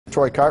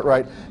Troy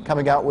Cartwright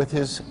coming out with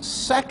his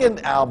second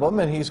album,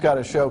 and he's got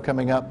a show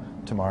coming up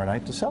tomorrow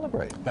night to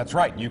celebrate. That's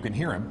right. You can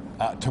hear him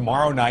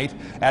tomorrow night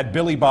at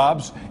Billy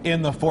Bob's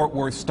in the Fort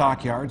Worth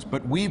Stockyards.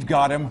 But we've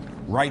got him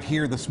right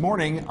here this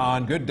morning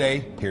on Good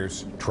Day.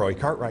 Here's Troy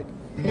Cartwright.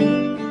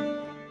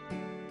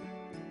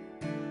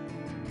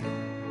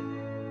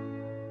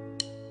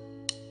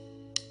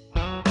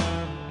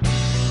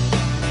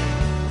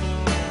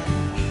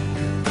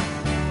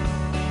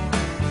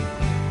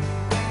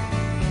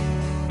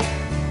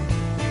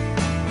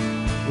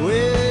 Well,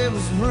 it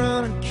was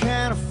running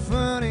kind of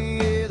funny,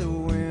 yeah, the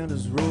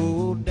windows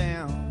rolled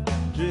down,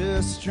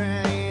 just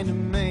trying to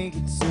make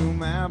it to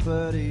my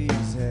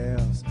buddy's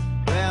house.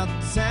 About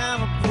the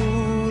time I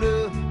pulled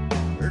up,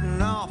 heard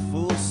an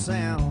awful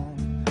sound,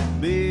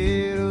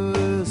 middle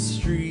of the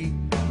street,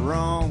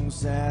 wrong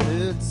side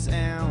of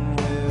town.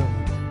 Well,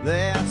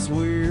 that's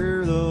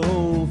where the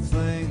whole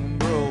thing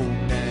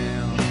broke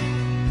down.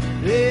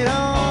 It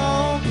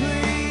all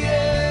played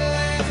out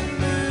like a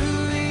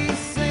movie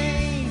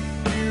scene.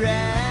 You're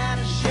at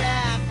a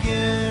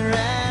shotgun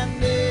right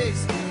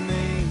next to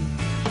me.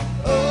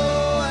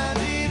 Oh, I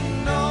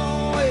didn't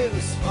know it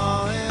was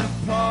falling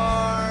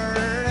apart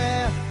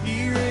out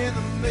here in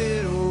the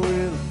middle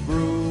with a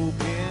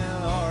broken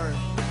heart.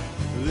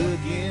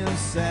 Look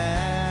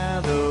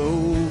inside, the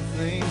whole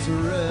thing's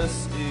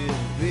rusted.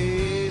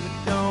 Baby,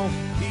 don't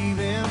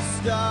even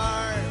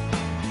start,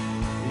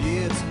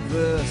 it's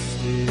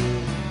busted.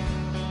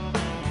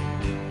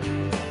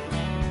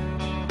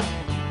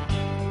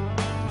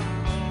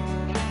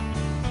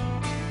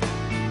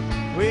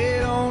 We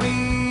don't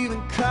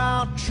even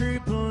call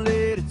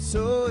AAA to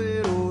tow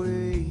it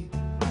away.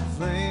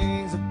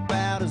 Things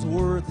about as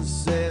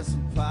worthless as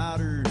some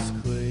potter's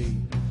clay.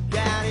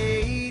 Got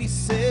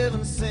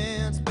 87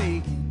 cents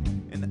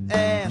bacon in the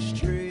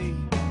ashtray.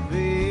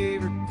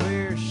 Favorite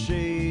pair of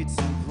shades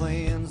and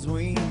plans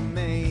we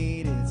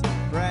made. It's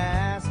a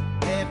price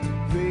I have to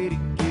pay to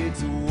get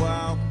to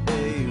walk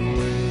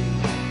away.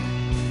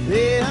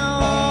 They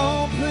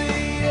all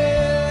play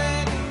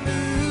out like a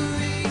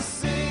movie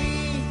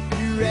scene.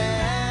 You're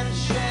at a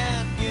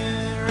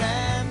shotgun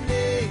right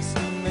next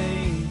to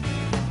me.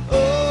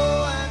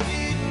 Oh, I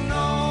didn't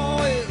know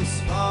it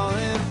was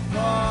falling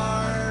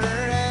apart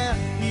out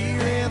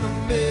here in the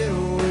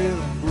middle with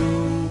a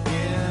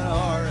broken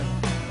heart.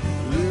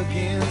 Look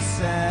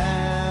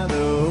inside, the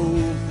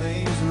whole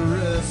thing's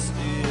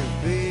rusted.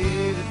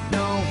 Baby,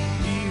 don't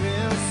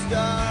even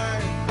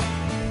start,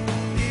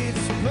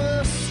 it's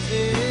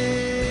busted.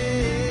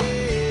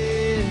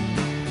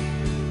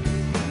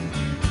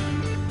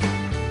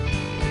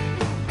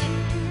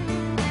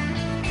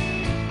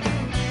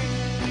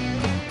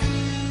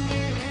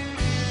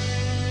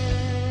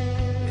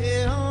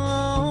 It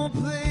all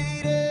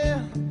played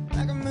out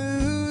like a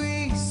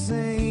movie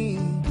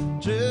scene.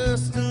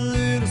 Just a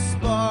little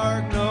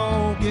spark,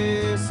 no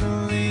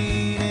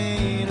gasoline,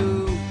 ain't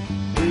who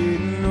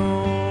didn't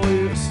know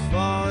it was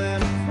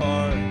falling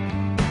apart.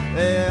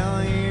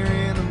 Out here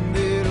in the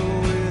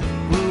middle with a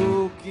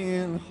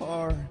broken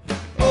heart.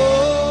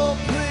 Oh,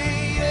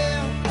 played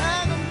out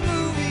like a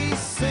movie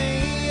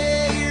scene.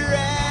 Yeah, you're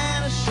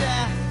at a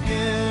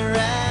shotgun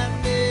right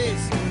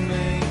next to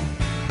me.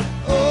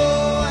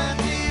 Oh, I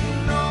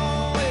didn't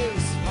know it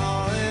was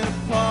falling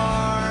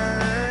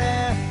apart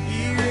out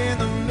here in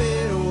the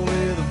middle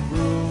with a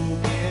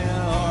broken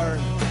heart.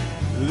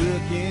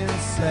 Look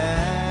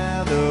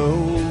inside, the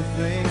whole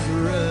thing's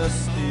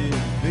rusted.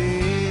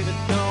 Baby,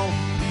 don't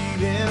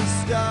even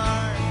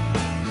start.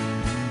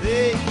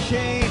 They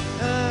can't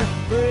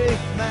unbreak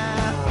my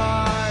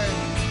heart.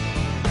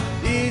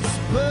 It's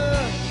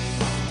busted.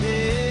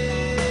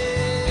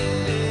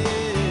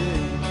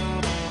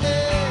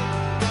 Hey.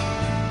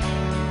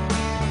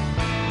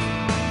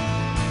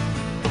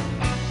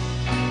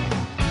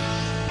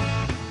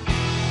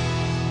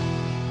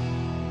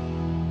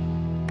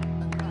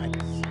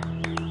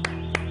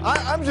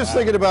 I'm just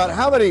thinking about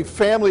how many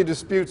family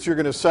disputes you're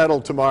going to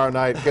settle tomorrow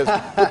night, because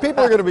the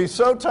people are going to be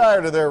so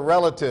tired of their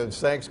relatives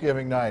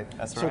Thanksgiving night.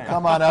 That's so right.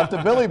 come on out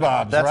to Billy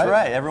Bob's, That's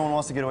right. Everyone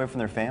wants to get away from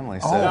their family.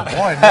 So. Oh,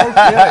 boy, no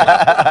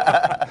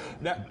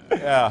kidding.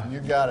 Yeah,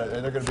 you got it.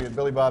 And they're going to be at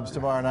Billy Bob's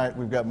tomorrow night.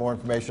 We've got more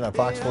information on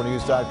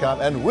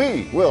fox4news.com, and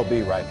we will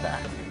be right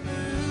back.